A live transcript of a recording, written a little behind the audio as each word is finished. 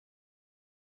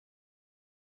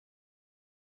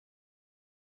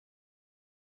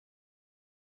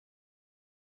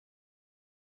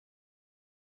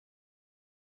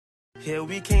Here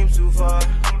we came too far,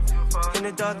 in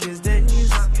the darkest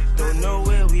days, don't know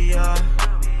where we are,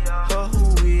 or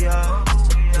who we are.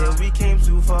 Here we came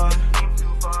too far,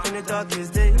 in the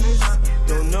darkest days,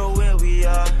 don't know where we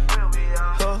are,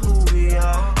 or who we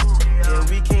are. Here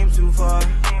we came too far,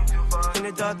 in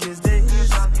the darkest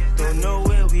days, don't know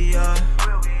where we are,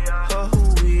 or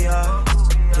who we are.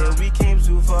 Here we came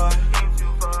too far,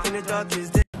 in the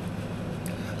darkest days.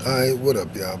 Alright, what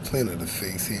up y'all? Planet of the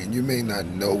Fakes here. And you may not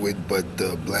know it, but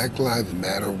the Black Lives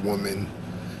Matter woman,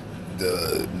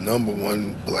 the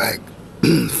 #1 black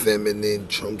feminine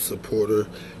Trump supporter,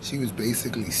 she was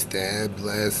basically stabbed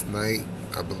last night,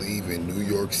 I believe, in New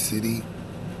York City.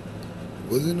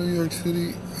 Was it New York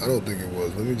City? I don't think it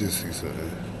was. Let me just see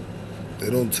something.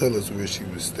 They don't tell us where she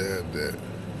was stabbed at.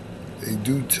 They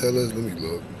do tell us. Let me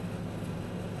look.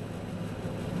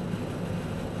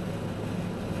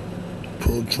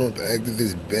 Pro-Trump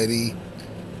activist Betty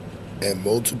and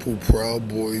multiple Proud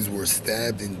Boys were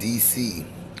stabbed in D.C.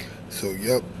 So,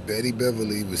 yep, Betty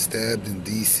Beverly was stabbed in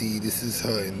D.C. This is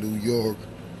her in New York,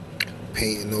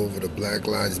 painting over the Black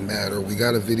Lives Matter. We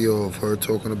got a video of her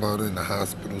talking about it in the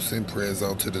hospital. Send prayers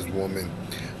out to this woman.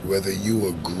 Whether you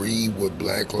agree with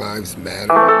Black Lives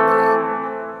Matter or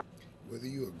not, whether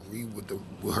you agree with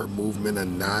her movement or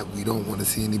not, we don't want to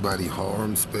see anybody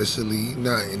harmed, especially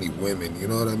not any women, you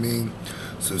know what I mean?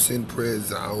 So send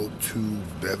prayers out to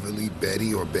Beverly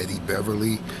Betty or Betty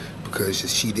Beverly, because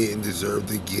she didn't deserve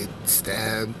to get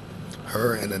stabbed.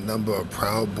 Her and a number of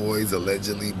Proud Boys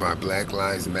allegedly by Black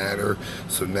Lives Matter.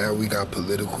 So now we got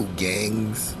political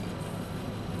gangs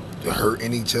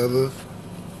hurting each other.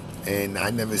 And I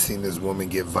never seen this woman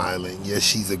get violent. Yes,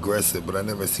 she's aggressive, but I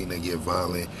never seen her get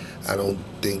violent. I don't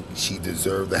think she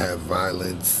deserved to have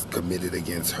violence committed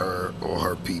against her or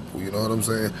her people. You know what I'm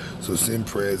saying? So send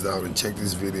prayers out and check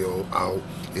this video out.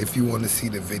 If you want to see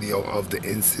the video of the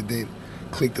incident,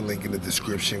 click the link in the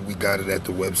description. We got it at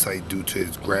the website due to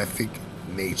its graphic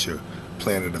nature.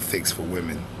 Planet of Fakes for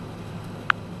Women.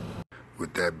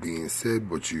 With that being said,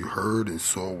 what you heard and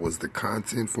saw was the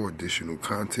content. For additional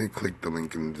content, click the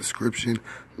link in the description.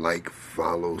 Like,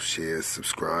 follow, share,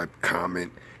 subscribe,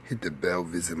 comment, hit the bell,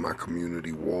 visit my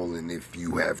community wall, and if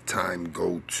you have time,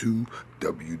 go to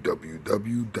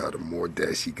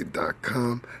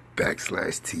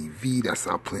www.amore-eka.com/TV. That's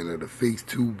our Planet of the Fakes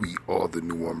too. We are the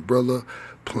new umbrella.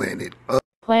 Planet of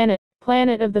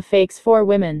the Fakes for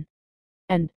Women.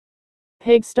 And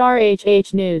Pigstar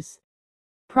HH News.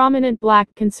 Prominent black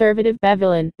conservative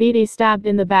Bevelyn Beatty stabbed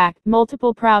in the back,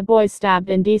 multiple Proud Boys stabbed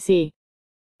in D.C.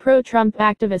 Pro-Trump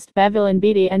activist Bevelyn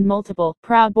Beatty and multiple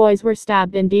Proud Boys were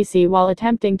stabbed in D.C. while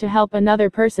attempting to help another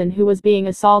person who was being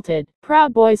assaulted.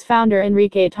 Proud Boys founder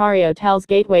Enrique Tarrio tells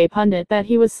Gateway Pundit that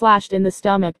he was slashed in the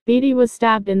stomach, Beatty was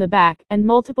stabbed in the back, and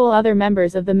multiple other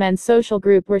members of the men's social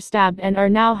group were stabbed and are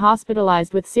now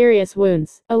hospitalized with serious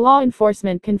wounds. A law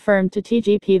enforcement confirmed to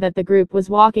TGP that the group was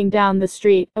walking down the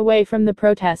street, away from the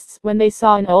protests, when they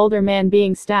saw an older man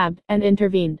being stabbed, and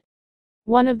intervened.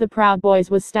 One of the Proud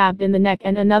Boys was stabbed in the neck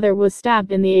and another was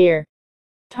stabbed in the ear.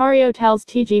 Tarrio tells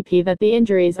TGP that the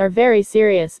injuries are very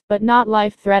serious, but not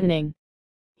life-threatening.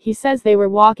 He says they were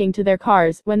walking to their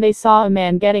cars when they saw a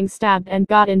man getting stabbed and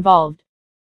got involved.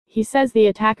 He says the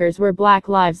attackers were Black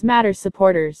Lives Matter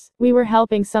supporters. We were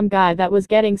helping some guy that was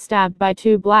getting stabbed by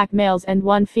 2 black males and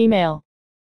 1 female.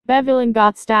 Bevelyn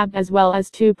got stabbed as well as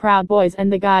 2 Proud Boys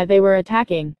and the guy they were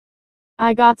attacking.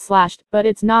 I got slashed, but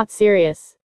it's not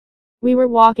serious. We were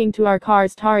walking to our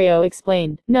cars, Tarrio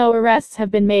explained. No arrests have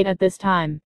been made at this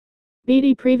time.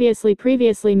 Beatty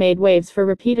previously made waves for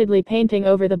repeatedly painting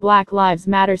over the Black Lives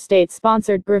Matter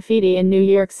state-sponsored graffiti in New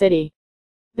York City.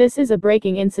 This is a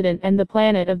breaking incident and the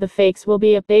Planet of the Fakes will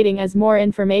be updating as more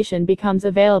information becomes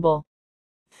available.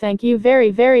 Thank you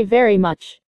very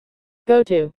much. Go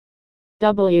to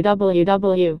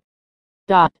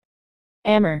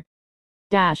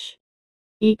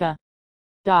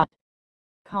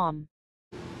www.amore-eka.com.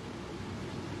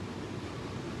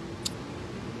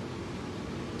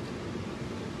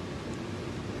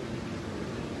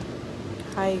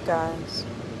 Hi you guys.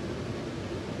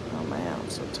 Oh man, I'm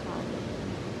so tired.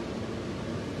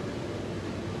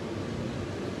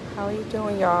 How are you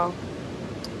doing, y'all?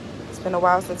 It's been a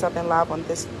while since I've been live on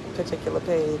this particular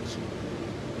page.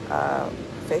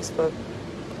 Facebook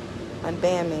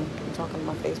unbanned me. I'm talking to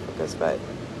my Facebookers, but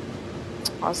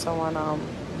also on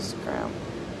Instagram.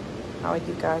 How are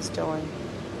you guys doing?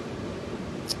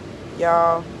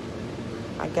 Y'all,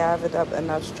 I gathered up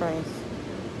enough strength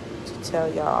to tell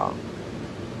y'all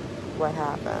what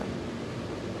happened.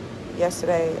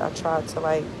 Yesterday, I tried to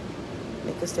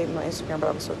make a statement on Instagram, but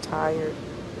I was so tired.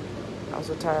 I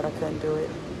couldn't do it.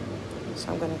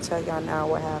 So I'm going to tell y'all now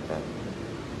what happened.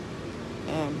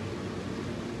 And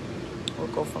we'll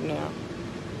go from there.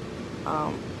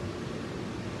 Oh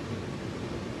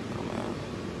man.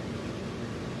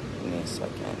 Give me a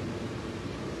second.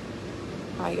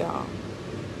 Hi, y'all.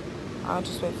 I'll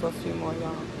just wait for a few more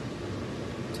y'all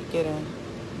to get in.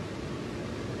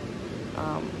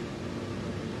 And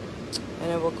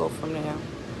then we'll go from there.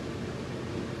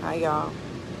 Hi, y'all.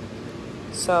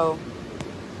 So,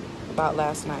 about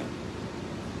last night.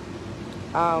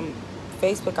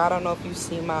 Facebook, I don't know if you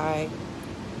see my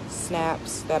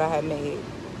snaps that I had made.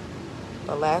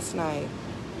 But last night,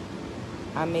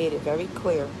 I made it very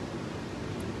clear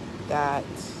that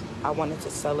I wanted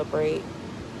to celebrate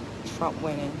Trump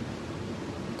winning.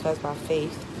 Because by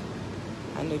faith,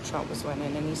 I knew Trump was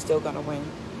winning, and he's still going to win,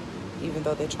 even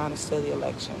though they're trying to steal the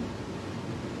election.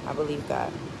 I believe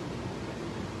that.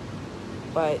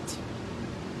 But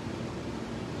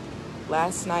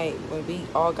last night, when we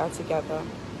all got together,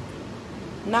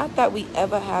 not that we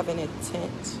ever have an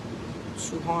intent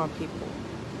to harm people,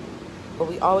 but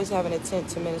we always have an intent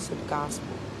to minister the gospel.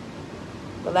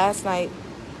 But last night,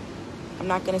 I'm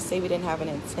not going to say we didn't have an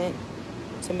intent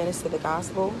to minister the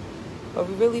gospel, but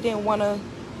we really didn't want to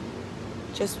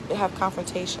just have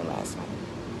confrontation last night.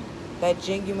 That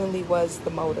genuinely was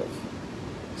the motive.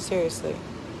 Seriously.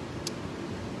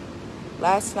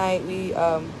 Last night, we,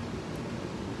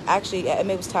 actually,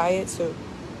 Emma was tired, so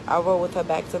I rode with her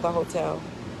back to the hotel.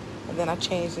 And then I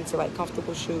changed into, like,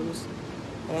 comfortable shoes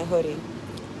and a hoodie.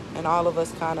 And all of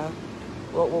us kind of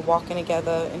were walking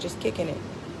together and just kicking it.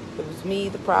 It was me,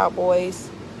 the Proud Boys,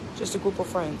 just a group of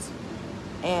friends.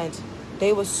 And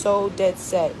they were so dead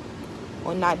set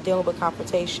on not dealing with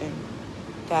confrontation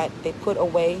that they put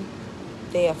away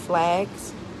their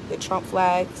flags, their Trump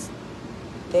flags.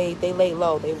 They lay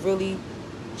low. They really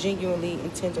genuinely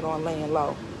intended on laying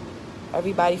low.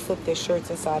 Everybody flipped their shirts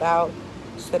inside out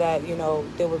so that,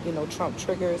 there would be no Trump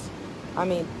triggers. I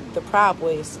mean, the Proud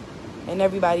Boys and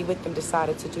everybody with them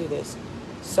decided to do this.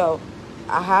 So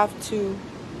I have to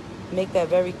make that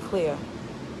very clear.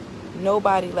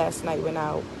 Nobody last night went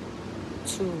out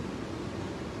to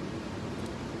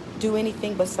do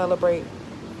anything but celebrate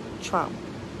Trump,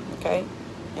 okay?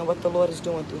 And what the Lord is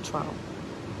doing through Trump.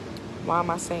 Why am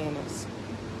I saying this?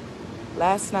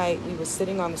 Last night, we were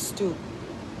sitting on the stoop.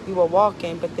 We were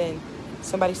walking, but then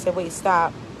somebody said, wait,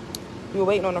 stop. We were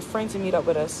waiting on a friend to meet up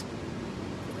with us,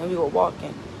 and we were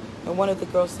walking. And one of the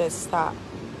girls said, stop.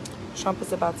 Trump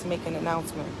is about to make an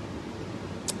announcement.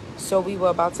 So we were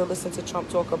about to listen to Trump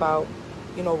talk about,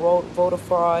 voter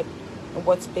fraud and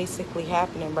what's basically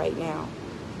happening right now.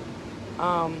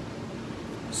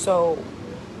 So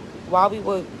while we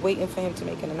were waiting for him to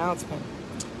make an announcement,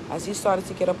 as he started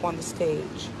to get up on the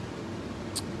stage,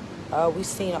 we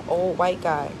seen an old white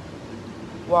guy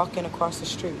walking across the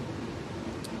street.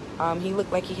 He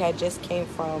looked like he had just came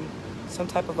from some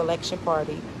type of election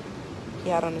party. He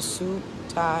had on a suit,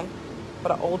 tie,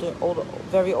 but an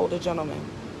very older gentleman.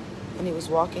 And he was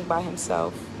walking by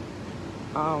himself.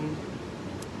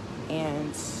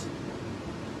 And,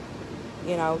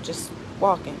 just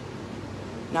walking.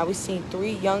 Now we seen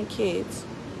 3 young kids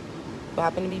who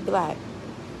happen to be black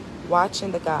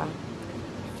watching the guy,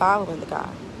 following the guy,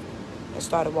 and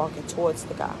started walking towards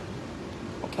the guy.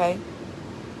 Okay?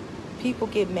 People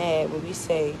get mad when we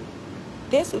say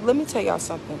this. Let me tell y'all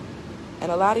something,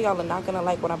 and a lot of y'all are not gonna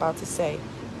like what I'm about to say.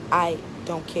 I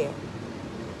don't care.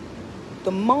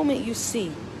 The moment you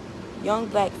see young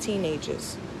black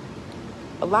teenagers,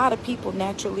 a lot of people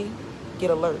naturally get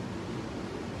alert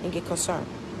and get concerned,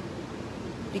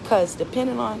 because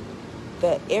depending on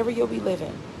the area we live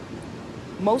in,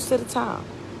 most of the time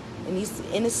in these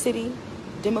inner city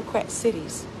Democrat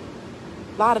cities,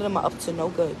 a lot of them are up to no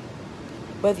good.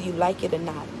 Whether you like it or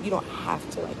not, you don't have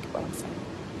to like what I'm saying.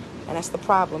 And that's the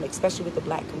problem, especially with the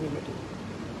black community.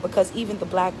 Because even the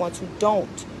black ones who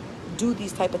don't do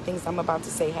these type of things I'm about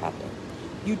to say happen,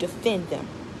 you defend them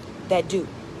that do.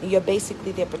 And you're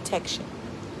basically their protection.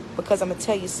 Because I'm going to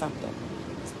tell you something.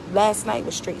 Last night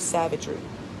was straight savagery.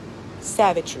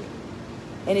 Savagery.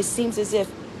 And it seems as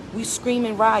if we scream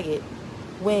and riot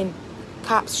when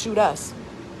cops shoot us.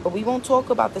 But we won't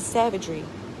talk about the savagery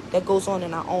that goes on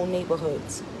in our own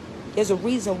neighborhoods. There's a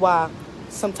reason why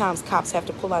sometimes cops have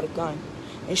to pull out a gun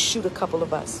and shoot a couple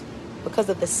of us. Because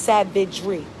of the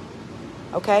savagery.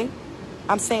 Okay?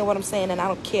 I'm saying what I'm saying, and I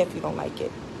don't care if you don't like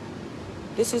it.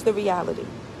 This is the reality.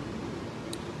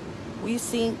 We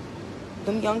seen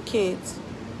them young kids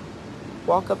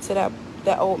walk up to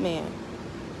that old man,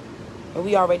 and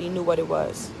we already knew what it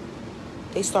was.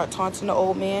 They start taunting the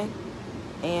old man,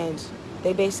 and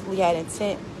they basically had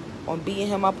intent on beating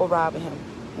him up or robbing him.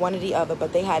 one or the other,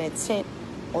 but they had intent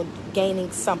on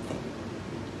gaining something.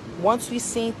 Once we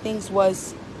seen things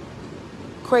was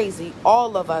crazy,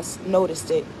 all of us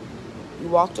noticed it. We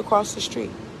walked across the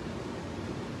street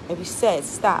and we said,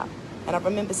 stop. And I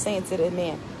remember saying to the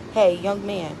man, hey, young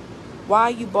man, why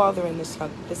are you bothering this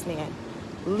man?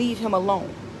 Leave him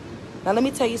alone. Now, let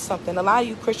me tell you something. A lot of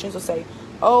you Christians will say,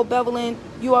 oh, Bevelyn,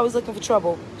 you always looking for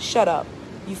trouble. Shut up,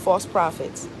 you false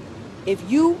prophets.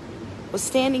 If you was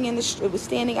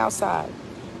standing outside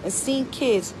and seen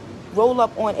kids roll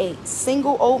up on a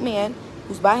single old man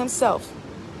who's by himself,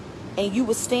 and you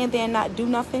would stand there and not do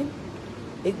nothing,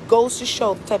 it goes to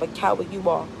show the type of coward you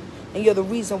are. And you're the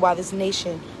reason why this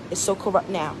nation is so corrupt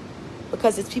now.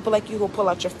 Because it's people like you who pull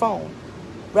out your phone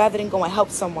rather than go and help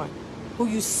someone who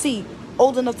you see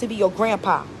old enough to be your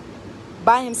grandpa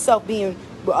by himself being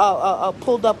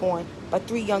pulled up on by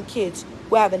 3 young kids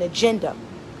who have an agenda.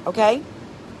 Okay?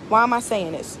 Why am I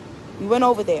saying this? We went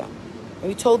over there and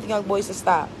we told the young boys to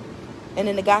stop. And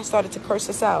then the guy started to curse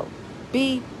us out.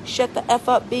 B, shut the F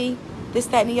up, B. This,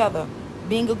 that, and the other.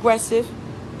 Being aggressive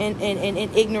and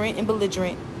ignorant and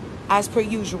belligerent as per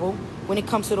usual when it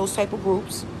comes to those type of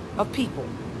groups of people.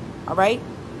 All right?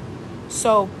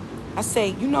 So I say,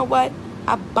 you know what?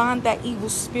 I bind that evil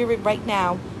spirit right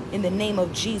now in the name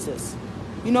of Jesus.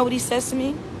 You know what he says to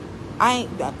me?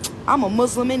 I'm a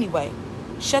Muslim anyway.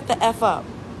 Shut the F up.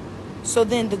 So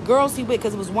then the girls he with,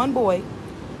 because it was 1 boy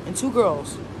and 2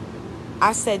 girls,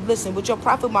 I said, listen, would your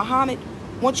prophet Muhammad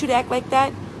want you to act like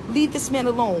that? Leave this man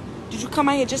alone. Did you come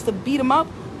out here just to beat him up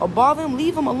or bother him?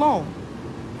 Leave him alone.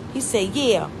 He said,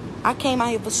 yeah, I came out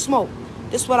here for smoke.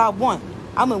 This is what I want.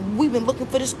 We've been looking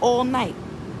for this all night.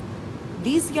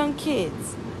 These young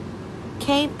kids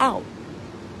came out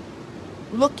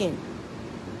looking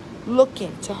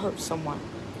to hurt someone.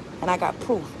 And I got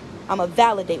proof. I'm going to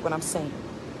validate what I'm saying.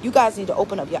 You guys need to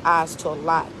open up your eyes to a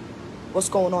lot. What's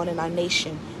going on in our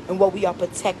nation and what we are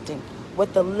protecting.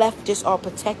 What the leftists are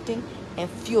protecting and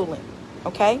fueling.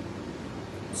 Okay?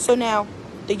 So now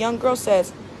the young girl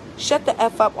says, shut the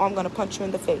F up or I'm going to punch you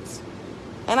in the face.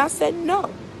 And I said, no,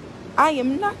 I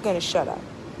am not going to shut up.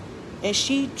 And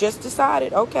she just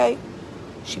decided, okay.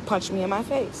 She punched me in my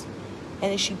face.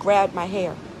 And then she grabbed my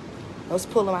hair. I was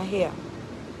pulling my hair.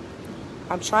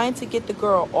 I'm trying to get the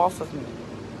girl off of me.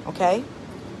 Okay?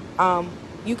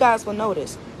 You guys will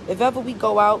notice, if ever we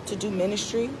go out to do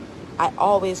ministry, I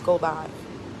always go live.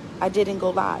 I didn't go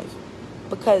live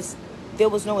because there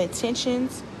was no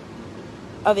intentions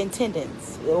of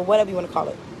attendance or whatever you want to call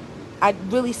it.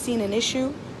 I'd really seen an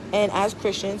issue, and as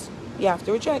Christians, we have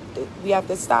to reject it. We have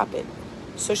to stop it.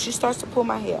 So she starts to pull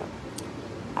my hair.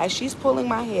 As she's pulling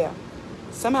my hair,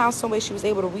 somehow, some way, she was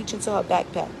able to reach into her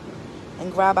backpack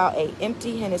and grab out an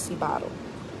empty Hennessy bottle.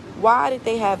 Why did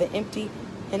they have an empty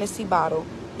Hennessy bottle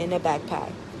in their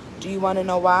backpack? Do you want to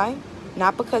know why?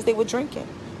 Not because they were drinking.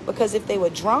 Because if they were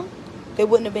drunk, they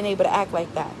wouldn't have been able to act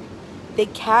like that. They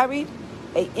carried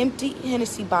an empty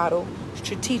Hennessy bottle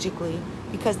strategically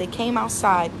because they came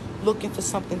outside looking for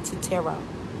something to tear up.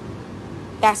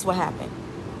 That's what happened.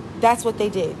 That's what they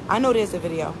did. I know there's a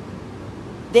video.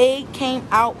 They came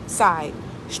outside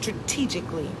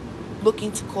strategically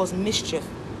looking to cause mischief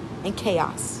and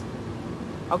chaos.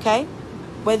 Okay?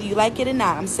 Whether you like it or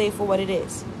not, I'm saying for what it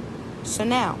is. So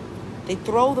now, the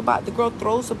girl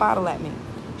throws the bottle at me.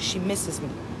 She misses me.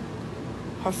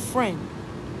 Her friend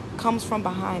comes from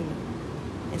behind me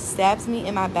and stabs me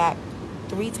in my back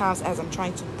 3 times as I'm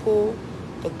trying to pull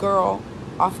the girl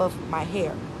off of my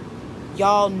hair.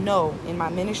 Y'all know in my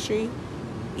ministry,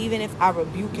 even if I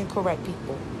rebuke and correct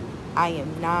people, I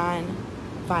am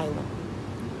non-violent.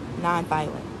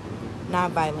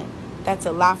 Non-violent. That's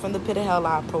a lie from the pit of hell.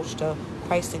 I approach to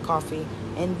Christ and coffee.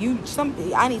 And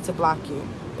I need to block you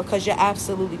because you're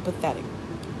absolutely pathetic.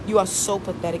 You are so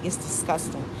pathetic. It's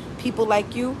disgusting. People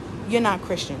like you, you're not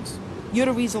Christians. You're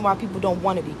the reason why people don't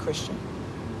want to be Christian.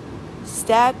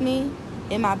 Stabbed me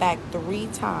in my back 3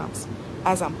 times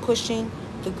as I'm pushing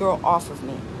the girl off of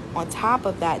me. On top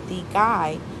of that, the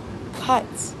guy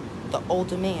cuts the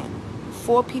older man.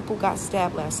 4 people got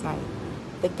stabbed last night.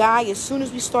 The guy, as soon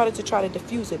as we started to try to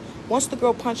defuse it, once the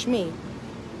girl punched me,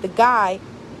 the guy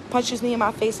punches me in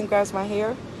my face and grabs my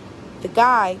hair. The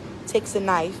guy takes a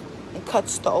knife and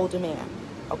cuts the older man.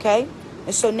 Okay?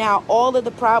 And so now all of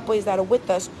the Proud Boys that are with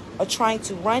us are trying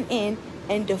to run in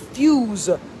and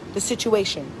defuse the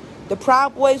situation. The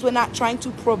Proud Boys were not trying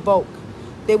to provoke.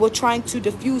 They were trying to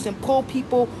defuse and pull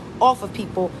people off of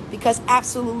people because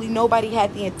absolutely nobody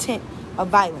had the intent of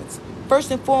violence. First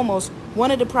and foremost,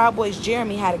 one of the Proud Boys,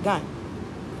 Jeremy, had a gun.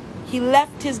 He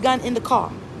left his gun in the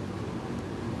car.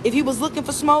 If he was looking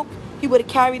for smoke, he would have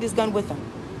carried his gun with him.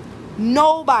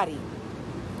 Nobody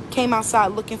came outside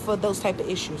looking for those type of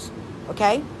issues.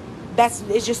 Okay?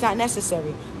 It's just not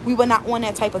necessary. We were not on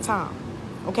that type of time.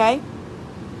 Okay?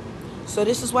 So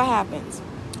this is what happens.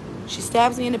 She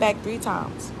stabs me in the back 3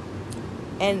 times.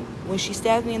 And when she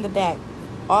stabs me in the back,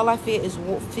 all I feel is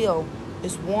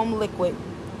warm liquid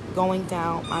going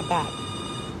down my back.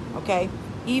 Okay?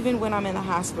 Even when I'm in the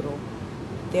hospital,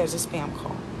 there's a spam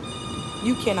call.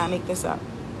 You cannot make this up.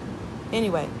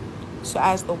 Anyway, so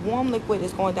as the warm liquid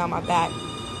is going down my back,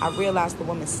 I realize the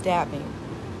woman stabbed me.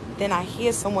 Then I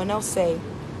hear someone else say,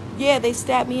 yeah, they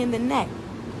stabbed me in the neck.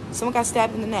 Someone got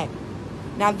stabbed in the neck.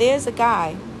 Now there's a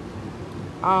guy,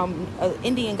 an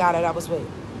Indian guy that I was with.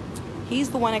 He's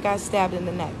the one that got stabbed in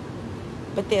the neck.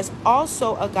 But there's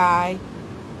also a guy,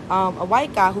 a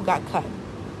white guy who got cut.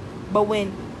 But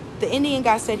when the Indian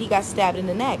guy said he got stabbed in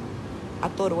the neck, I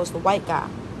thought it was the white guy.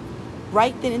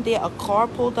 Right then and there, a car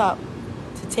pulled up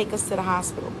to take us to the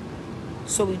hospital.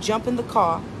 So we jump in the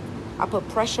car. I put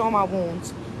pressure on my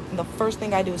wounds. And the first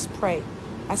thing I do is pray.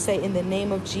 I say, in the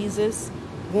name of Jesus,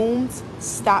 wounds,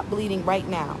 stop bleeding right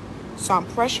now. So I'm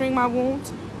pressuring my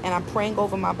wounds and I'm praying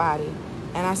over my body.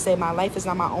 And I say, my life is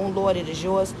not my own, Lord, it is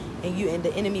yours. And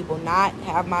the enemy will not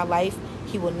have my life.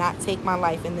 He will not take my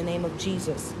life in the name of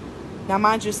Jesus. Now,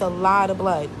 mind you, it's a lot of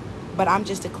blood, but I'm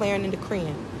just declaring and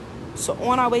decreeing. So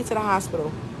on our way to the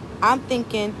hospital, I'm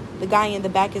thinking the guy in the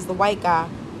back is the white guy,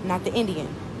 not the Indian.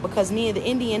 Because me and the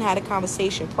Indian had a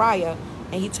conversation prior,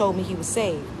 and he told me he was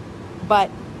saved.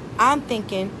 But I'm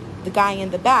thinking the guy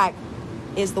in the back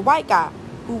is the white guy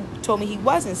who told me he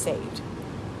wasn't saved.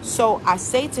 So I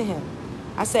say to him,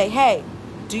 I say, hey,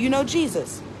 do you know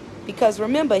Jesus? Because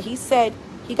remember, he said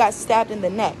he got stabbed in the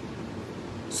neck.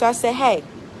 So I said, hey,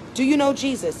 do you know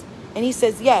Jesus? And he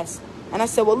says, yes. And I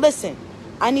said, well, listen,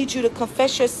 I need you to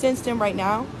confess your sins to him right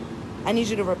now. I need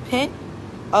you to repent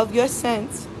of your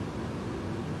sins.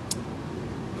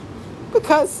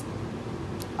 Because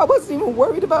I wasn't even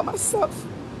worried about myself.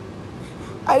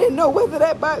 I didn't know whether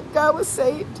that guy was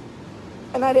saved.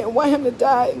 And I didn't want him to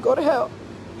die and go to hell.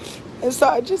 And so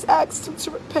I just asked him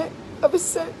to repent of his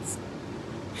sins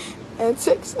and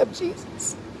to accept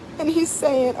Jesus. And he's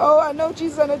saying, oh, I know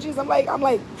Jesus, I know Jesus. I'm like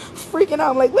freaking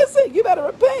out. I'm like, listen, you better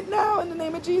repent now in the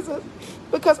name of Jesus.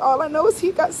 Because all I know is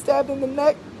he got stabbed in the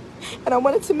neck. And I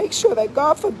wanted to make sure that,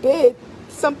 God forbid,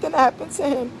 something happened to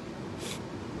him,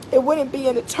 it wouldn't be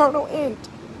an eternal end.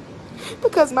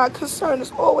 Because my concern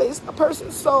is always a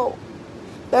person's soul.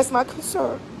 That's my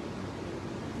concern.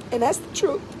 And that's the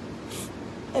truth.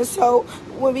 And so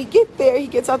when we get there, he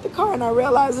gets out the car and I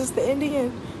realize it's the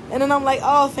Indian. And then I'm like,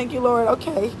 oh, thank you, Lord.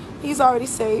 Okay, he's already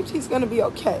saved. He's going to be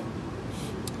okay.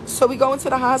 So we go into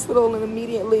the hospital and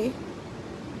immediately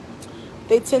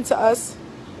they tend to us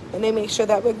and they make sure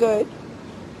that we're good.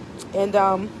 And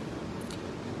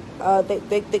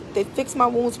they fix my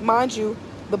wounds. Mind you,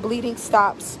 the bleeding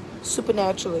stops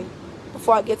supernaturally.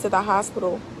 Before I get to the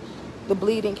hospital, the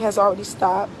bleeding has already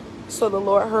stopped. So the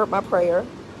Lord heard my prayer.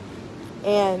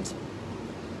 And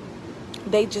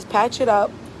they just patch it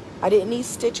up. I didn't need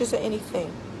stitches or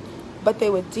anything, but they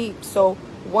were deep. So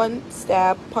one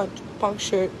stab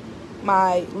punctured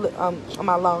my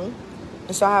lung,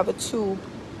 and so I have a tube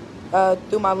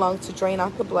through my lung to drain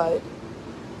out the blood,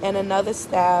 and another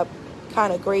stab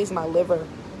kind of grazed my liver.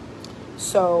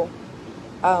 So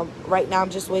right now I'm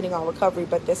just waiting on recovery,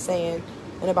 but they're saying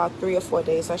in about 3 or 4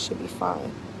 days I should be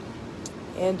fine.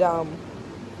 And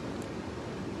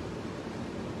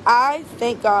I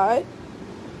thank God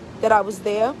that I was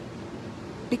there,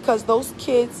 because those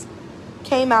kids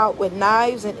came out with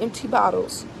knives and empty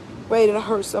bottles ready to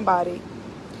hurt somebody.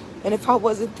 And if I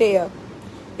wasn't there,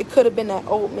 it could have been that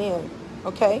old man,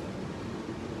 okay?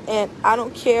 And I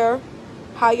don't care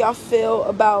how y'all feel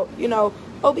about,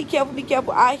 oh, be careful, be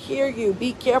careful. I hear you.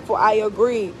 Be careful. I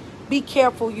agree. Be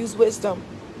careful. Use wisdom.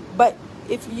 But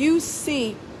if you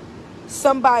see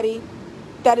somebody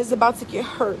that is about to get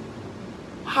hurt,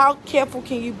 how careful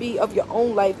can you be of your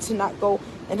own life to not go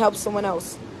and help someone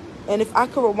else? And if I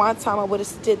could rewind time, I would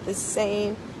have did the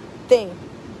same thing.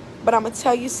 But I'm going to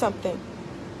tell you something.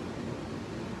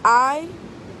 I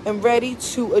am ready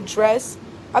to address.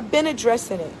 I've been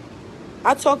addressing it.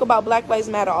 I talk about Black Lives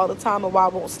Matter all the time and why I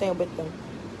won't stand with them.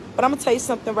 But I'm going to tell you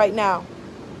something right now.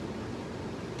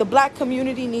 The black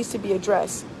community needs to be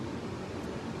addressed.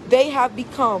 They have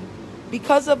become,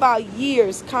 because of our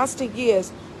years, constant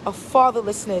years, of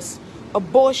fatherlessness,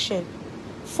 abortion,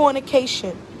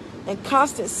 fornication, and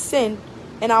constant sin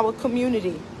in our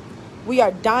community. We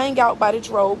are dying out by the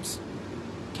droves,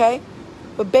 okay?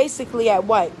 But basically at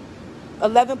what?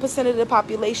 11% of the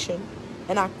population.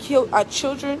 And our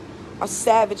children are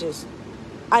savages.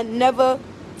 I never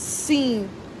seen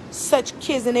such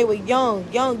kids, and they were young,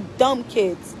 dumb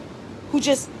kids who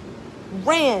just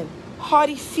ran,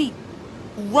 hardy feet,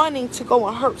 running to go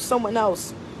and hurt someone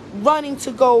else, running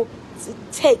to go to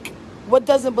take what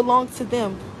doesn't belong to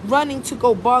them, running to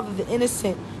go bother the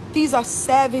innocent. These are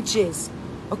savages,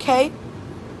 okay?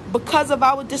 Because of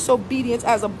our disobedience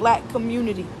as a black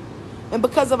community, and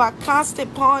because of our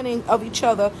constant pawning of each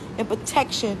other and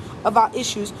protection of our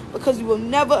issues, because we will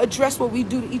never address what we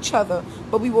do to each other,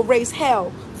 but we will raise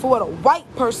hell for what a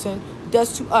white person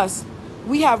does to us.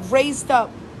 We have raised up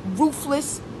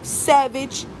ruthless,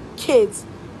 savage kids.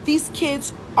 These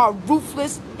kids are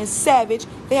ruthless and savage.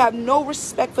 They have no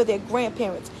respect for their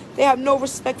grandparents. They have no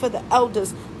respect for the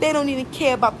elders. They don't even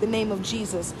care about the name of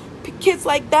Jesus. Kids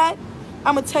like that,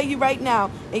 I'm going to tell you right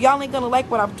now, and y'all ain't going to like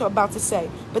what I'm about to say,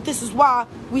 but this is why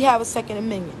we have a Second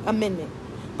Amendment.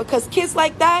 Because kids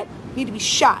like that need to be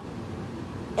shot.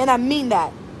 And I mean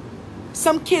that.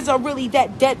 Some kids are really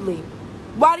that deadly.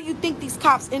 Why do you think these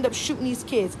cops end up shooting these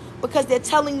kids? Because they're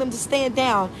telling them to stand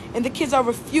down, and the kids are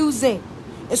refusing.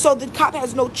 And so the cop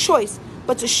has no choice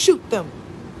but to shoot them.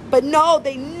 But no,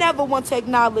 they never want to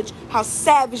acknowledge how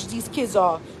savage these kids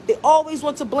are. They always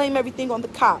want to blame everything on the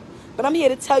cop. But I'm here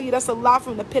to tell you that's a lie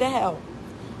from the pit of hell.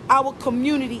 Our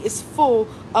community is full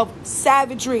of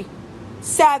savagery.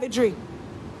 Savagery.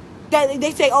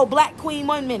 They say, oh, black queen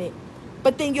 1 minute.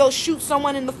 But then you'll shoot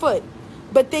someone in the foot.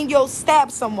 But then you'll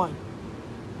stab someone.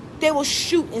 They will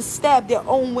shoot and stab their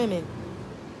own women.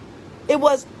 It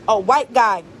was a white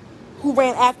guy who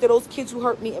ran after those kids who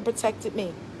hurt me and protected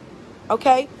me.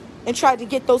 Okay? And tried to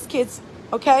get those kids.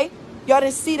 Okay? Y'all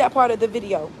didn't see that part of the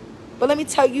video. But let me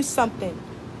tell you something.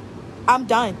 I'm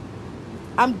done.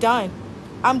 I'm done.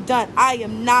 I'm done. I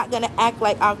am not going to act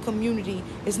like our community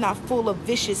is not full of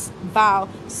vicious, vile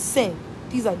sin.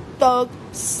 These are thug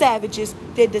savages.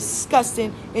 They're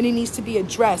disgusting, and it needs to be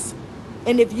addressed.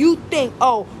 And if you think,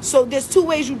 oh, so there's two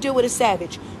ways you deal with a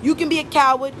savage. You can be a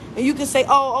coward, and you can say,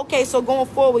 oh, okay, so going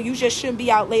forward, you just shouldn't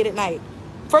be out late at night.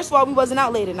 First of all, we wasn't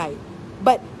out late at night.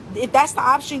 But if that's the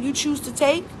option you choose to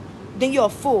take, then you're a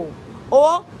fool.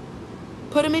 Or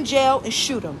put him in jail and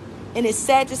shoot him. And it's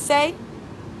sad to say,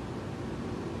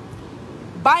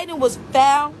 Biden was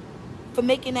foul for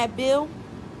making that bill,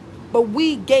 but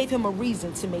we gave him a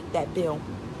reason to make that bill.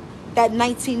 That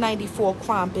 1994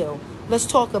 crime bill. Let's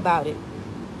talk about it.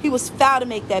 He was foul to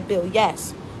make that bill,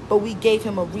 yes, but we gave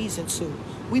him a reason to.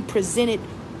 We presented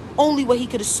only what he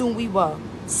could assume we were,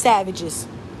 savages.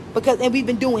 And we've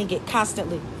been doing it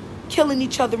constantly. Killing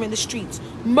each other in the streets,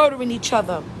 murdering each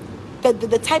other.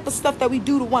 The type of stuff that we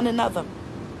do to one another.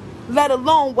 Let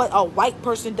alone what a white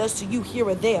person does to you here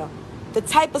or there. The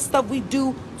type of stuff we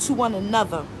do to one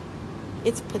another.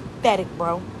 It's pathetic,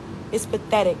 bro. It's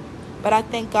pathetic. But I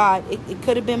thank God. It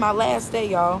could have been my last day,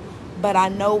 y'all. But I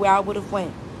know where I would have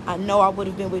went. I know I would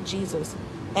have been with Jesus.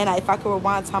 And if I could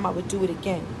rewind time, I would do it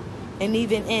again. And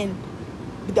even in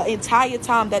the entire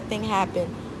time that thing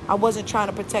happened, I wasn't trying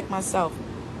to protect myself.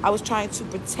 I was trying to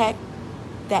protect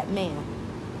that man.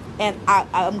 And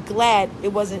I'm glad it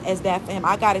wasn't as bad for him.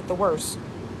 I got it the worst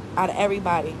out of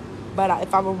everybody. But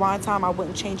if I rewind time, I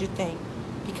wouldn't change a thing.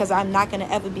 Because I'm not going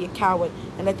to ever be a coward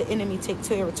and let the enemy take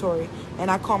territory.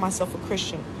 And I call myself a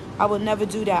Christian. I will never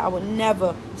do that. I will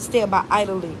never stand by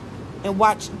idly and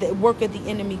watch the work of the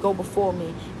enemy go before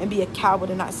me and be a coward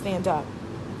and not stand up.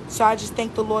 So I just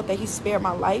thank the Lord that he spared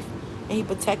my life and he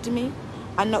protected me.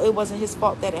 I know it wasn't his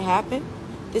fault that it happened.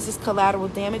 This is collateral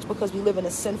damage because we live in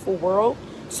a sinful world.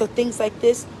 So things like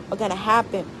this are going to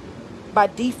happen by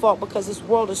default because this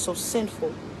world is so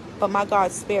sinful. But my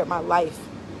God spared my life.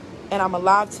 And I'm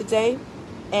alive today.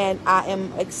 And I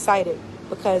am excited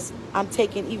because I'm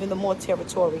taking even the more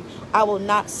territory. I will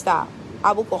not stop.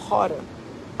 I will go harder.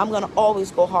 I'm going to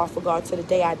always go hard for God to the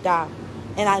day I die.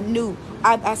 And I knew.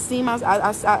 I seen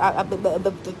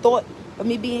the thought of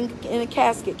me being in a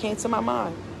casket came to my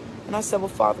mind. And I said, well,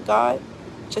 Father God,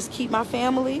 just keep my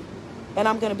family and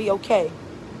I'm going to be okay.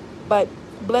 But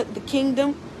the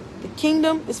kingdom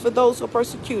is for those who are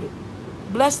persecuted.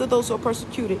 Blessed are those who are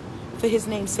persecuted for his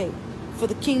name's sake. For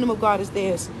the kingdom of God is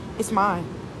theirs. It's mine.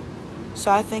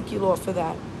 So I thank you, Lord, for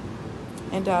that.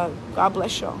 And God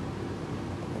bless y'all.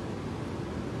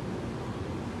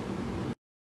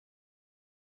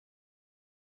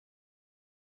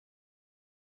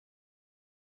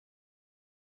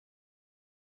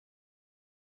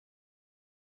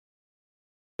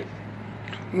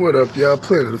 What up, y'all?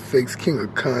 Planet of the Fakes, King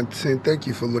of Content. Thank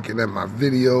you for looking at my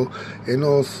video. And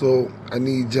also, I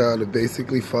need y'all to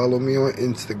basically follow me on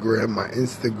Instagram. My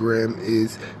Instagram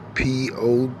is it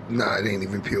ain't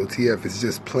even POTF. It's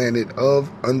just Planet of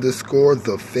 _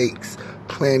 the Fakes.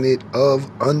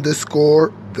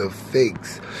 planet_of_the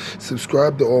fakes.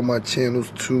 Subscribe to all my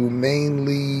channels too,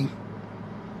 mainly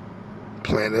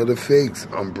Planet of the Fakes,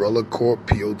 Umbrella Corp,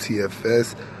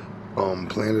 POTFS,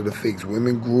 Planet of the Fakes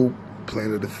Women Group,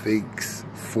 Planet of the Fakes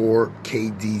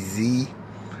 4KDZ.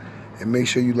 And make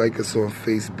sure you like us on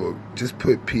Facebook. Just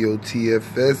put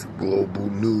POTFS Global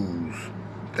News.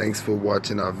 Thanks for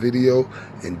watching our video,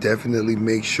 and definitely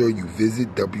make sure you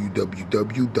visit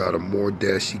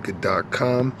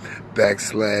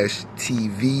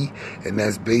www.amordashika.com/TV, and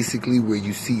that's basically where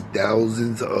you see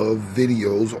thousands of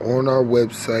videos on our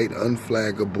website,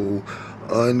 unflaggable,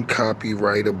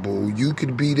 uncopyrightable. You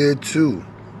could be there too.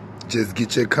 Just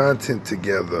get your content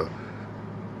together.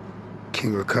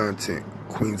 King of content,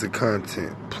 queens of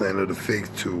content, Planet of the Fakes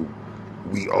too.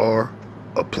 We are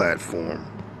a platform.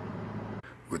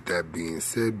 With that being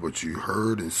said, what you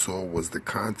heard and saw was the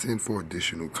content. For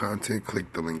additional content,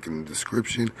 click the link in the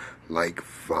description. Like,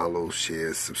 follow,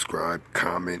 share, subscribe,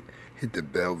 comment, hit the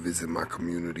bell, visit my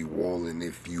community wall, and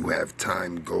if you have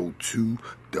time, go to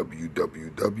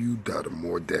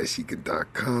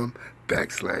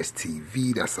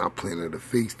www.amordashika.com/TV. That's our Planet of the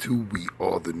Fakes too. We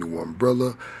are the new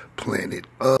umbrella, Planet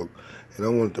of. And I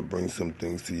wanted to bring some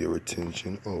things to your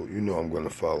attention. Oh, you know I'm going to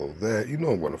follow that. You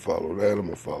know I'm going to follow that. I'm going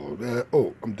to follow that.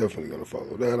 Oh, I'm definitely going to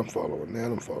follow that. I'm following that.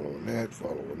 I'm following that.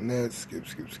 Following that. Skip,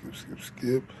 skip, skip, skip,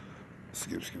 skip.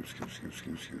 Skip, skip, skip, skip,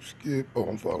 skip, skip, skip. Oh,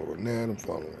 I'm following that. I'm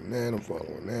following that. I'm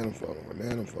following that. I'm following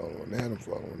that. I'm following that. I'm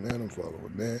following that. I'm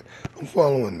following that. I'm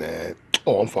following that.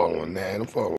 Oh, I'm following that. I'm following